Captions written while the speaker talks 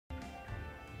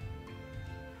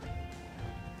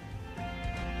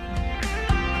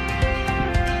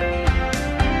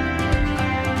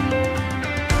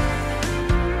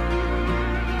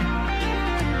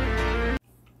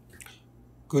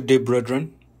Good day,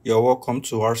 brethren. You are welcome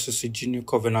to RCCG-New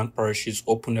Covenant Parish's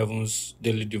Open Heavens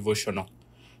Daily Devotional.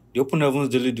 The Open Heavens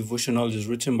Daily Devotional is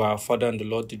written by our Father and the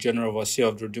Lord, the General Overseer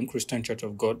of the Redeemed Christian Church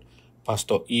of God,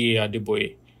 Pastor E.A.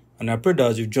 Adeboye. And I pray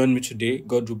that as you've joined me today,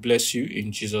 God will bless you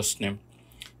in Jesus' name.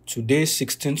 Today,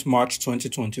 16th March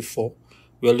 2024,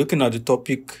 we are looking at the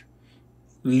topic,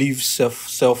 Live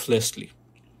Selflessly.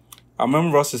 Our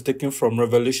memory verse is taken from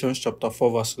Revelation chapter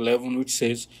 4, verse 11, which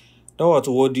says, Thou art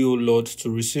worthy, O Lord, to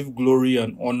receive glory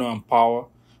and honor and power,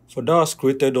 for thou hast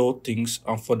created all things,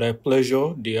 and for thy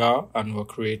pleasure they are and were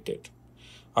created.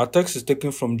 Our text is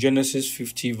taken from Genesis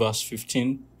 50, verse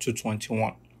 15 to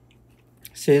 21. It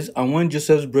says, And when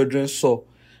Joseph's brethren saw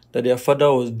that their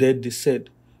father was dead, they said,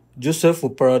 Joseph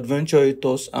will peradventure eat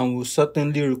us, and will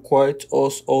certainly requite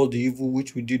us all the evil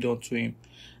which we did unto him.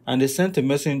 And they sent a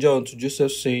messenger unto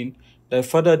Joseph, saying, Thy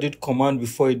father did command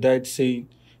before he died, saying,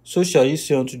 So shall ye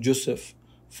say unto Joseph,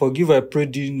 Forgive, I pray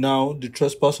thee, now the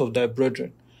trespass of thy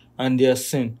brethren, and their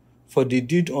sin, for they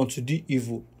did unto thee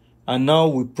evil. And now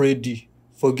we pray thee,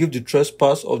 forgive the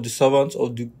trespass of the servants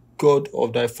of the God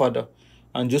of thy father.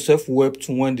 And Joseph wept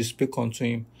when they spake unto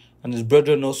him. And his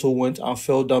brethren also went and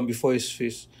fell down before his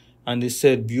face. And they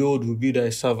said, Behold, we be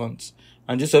thy servants.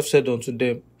 And Joseph said unto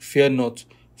them, Fear not,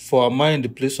 for am I in the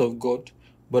place of God?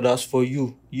 But as for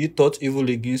you, ye thought evil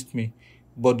against me,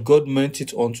 but God meant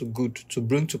it unto good, to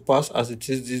bring to pass as it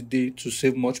is this day, to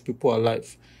save much people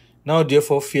alive. Now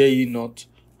therefore fear ye not,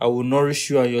 I will nourish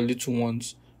you and your little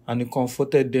ones. And he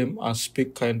comforted them and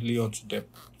spake kindly unto them.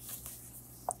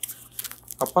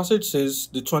 Our passage says,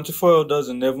 The 24 elders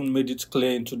in heaven made it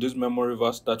clear into this memory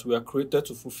verse that we are created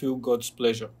to fulfill God's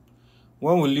pleasure.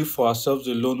 When we live for ourselves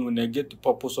alone, we negate the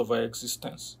purpose of our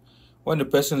existence. When a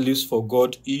person lives for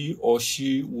God, he or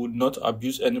she would not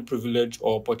abuse any privilege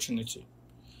or opportunity.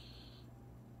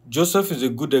 Joseph is a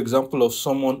good example of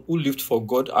someone who lived for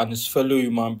God and his fellow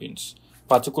human beings,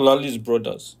 particularly his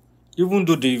brothers. Even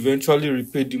though they eventually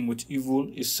repaid him with evil,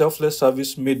 his selfless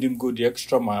service made him go the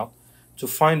extra mile to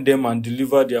find them and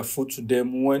deliver their food to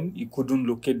them when he couldn't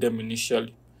locate them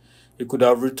initially. He could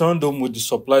have returned home with the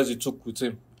supplies he took with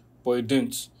him, but he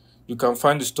didn't. You can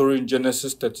find the story in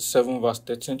Genesis 37, verse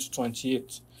 13 to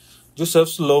 28.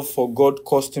 Joseph's love for God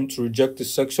caused him to reject the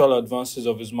sexual advances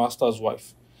of his master's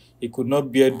wife. He could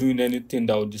not bear doing anything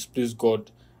that would displease God,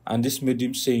 and this made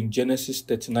him say in Genesis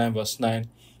 39, verse 9,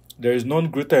 There is none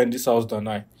greater in this house than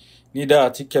I, neither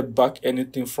hath he kept back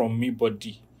anything from me but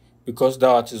thee, because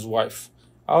thou art his wife.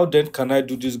 How then can I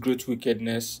do this great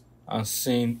wickedness and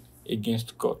sin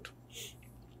against God?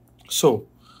 So,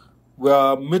 we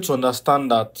are made to understand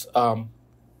that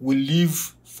we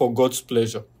live for God's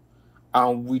pleasure,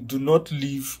 and we do not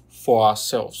live for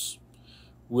ourselves.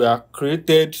 We are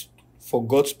created for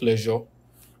God's pleasure,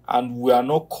 and we are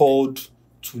not called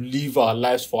to live our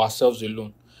lives for ourselves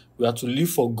alone. We are to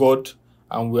live for God,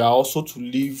 and we are also to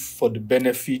live for the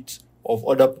benefit of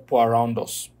other people around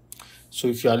us. So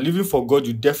if you are living for God,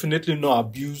 you definitely not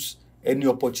abuse any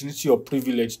opportunity or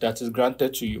privilege that is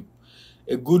granted to you.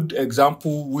 A good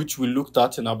example which we looked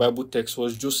at in our Bible text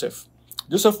was Joseph.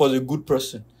 Joseph was a good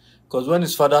person, because when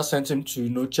his father sent him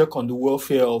to check on the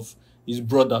welfare of his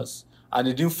brothers, and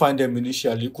he didn't find them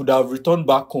initially, he could have returned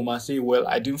back home and say, well,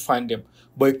 I didn't find them.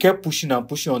 But he kept pushing and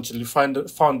pushing until he found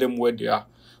them where they are.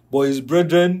 But his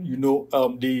brethren,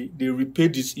 they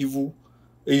repaid his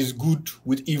good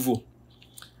with evil.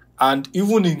 And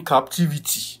even in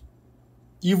captivity,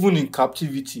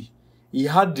 he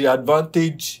had the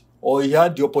advantage, or he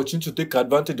had the opportunity to take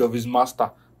advantage of his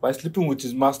master by sleeping with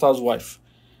his master's wife.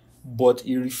 But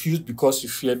he refused because he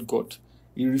feared God.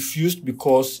 He refused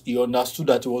because he understood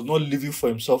that he was not living for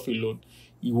himself alone.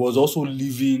 He was also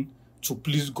living to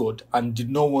please God and did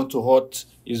not want to hurt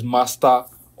his master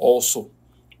also.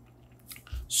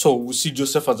 So we see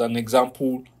Joseph as an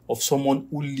example of someone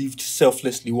who lived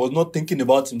selflessly. He was not thinking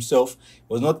about himself. He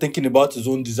was not thinking about his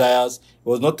own desires. He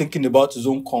was not thinking about his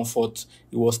own comfort.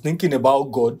 He was thinking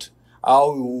about God,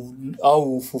 how he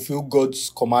will fulfill God's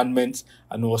commandments,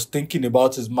 and he was thinking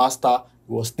about his master.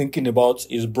 He was thinking about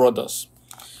his brothers.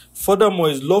 Furthermore,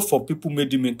 his love for people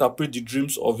made him interpret the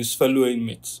dreams of his fellow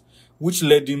inmates, which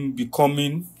led him to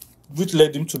becoming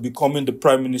the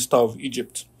prime minister of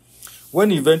Egypt. When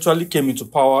he eventually came into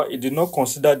power, he did not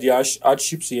consider the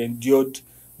hardships he endured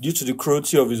due to the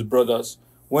cruelty of his brothers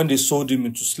when they sold him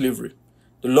into slavery.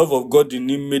 The love of God in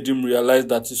him made him realize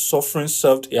that his suffering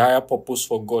served a higher purpose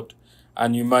for God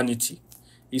and humanity.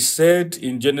 He said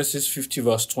in Genesis 50,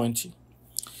 verse 20,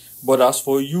 But as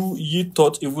for you, ye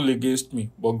thought evil against me,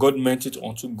 but God meant it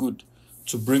unto good,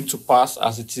 to bring to pass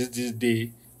as it is this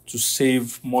day, to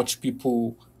save much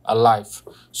people alive.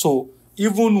 So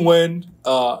Even when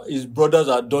his brothers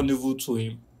had done evil to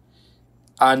him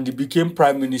and he became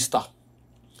prime minister,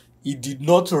 he did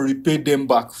not repay them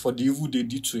back for the evil they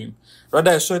did to him.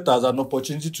 Rather, he saw it as an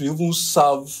opportunity to even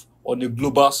serve on a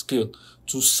global scale,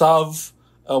 to serve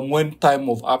when time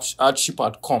of hardship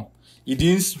had come. He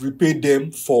didn't repay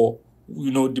them for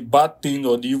the bad thing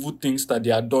or the evil things that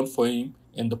they had done for him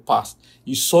in the past.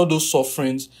 He saw those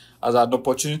sufferings as an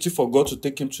opportunity for God to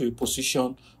take him to a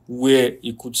position where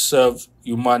he could serve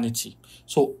humanity.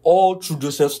 So all through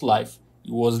Joseph's life,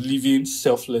 he was living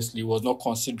selflessly. He was not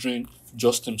considering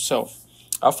just himself.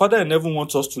 Our Father in heaven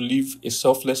wants us to live a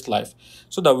selfless life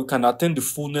so that we can attain the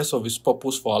fullness of his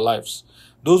purpose for our lives.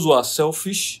 Those who are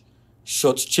selfish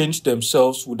shortchange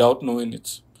themselves without knowing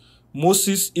it.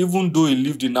 Moses, even though he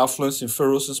lived in affluence in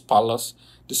Pharaoh's palace,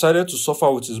 decided to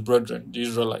suffer with his brethren, the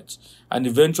Israelites, and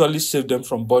eventually saved them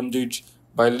from bondage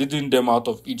by leading them out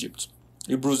of Egypt.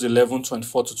 Hebrews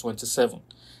 11:24-27.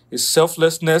 His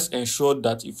selflessness ensured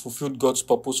that he fulfilled God's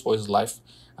purpose for his life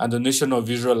and the nation of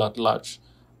Israel at large.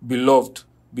 Beloved,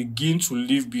 begin to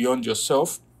live beyond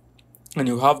yourself, and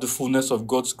you have the fullness of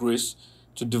God's grace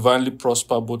to divinely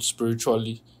prosper both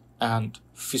spiritually and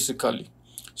physically.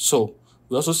 So,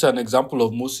 we also see an example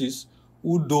of Moses,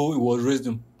 who, though he was raised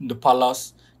in the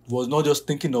palace, was not just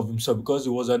thinking of himself because he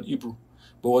was an Hebrew,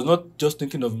 but was not just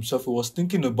thinking of himself, he was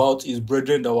thinking about his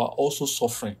brethren that were also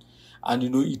suffering. And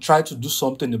he tried to do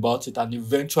something about it, and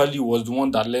eventually was the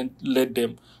one that led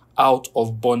them out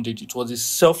of bondage. It was his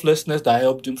selflessness that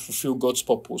helped him fulfill God's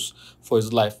purpose for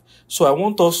his life. So I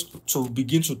want us to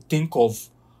begin to think of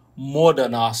more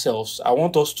than ourselves. I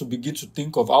want us to begin to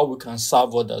think of how we can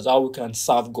serve others, how we can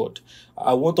serve God.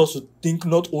 I want us to think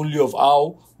not only of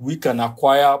how we can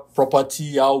acquire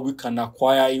property, how we can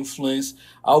acquire influence,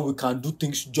 how we can do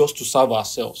things just to serve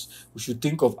ourselves. We should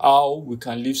think of how we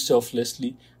can live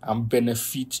selflessly and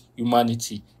benefit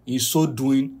humanity. In so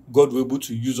doing, God will be able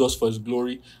to use us for his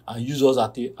glory and use us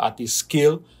at a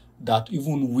scale that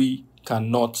even we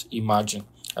cannot imagine.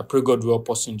 I pray God will help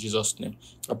us in Jesus' name.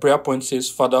 Our prayer point says,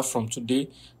 Father, from today,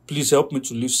 please help me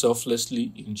to live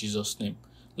selflessly in Jesus' name.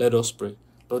 Let us pray.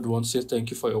 Lord, we want to say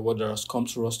thank you for your word that has come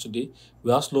to us today.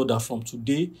 We ask, Lord, that from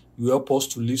today, you help us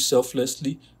to live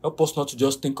selflessly. Help us not to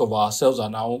just think of ourselves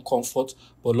and our own comfort,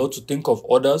 but, Lord, to think of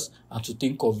others and to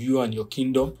think of you and your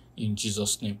kingdom in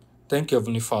Jesus' name. Thank you,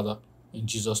 Heavenly Father. In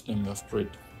Jesus' name we have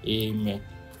prayed. Amen.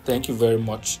 Thank you very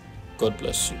much. God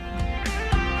bless you.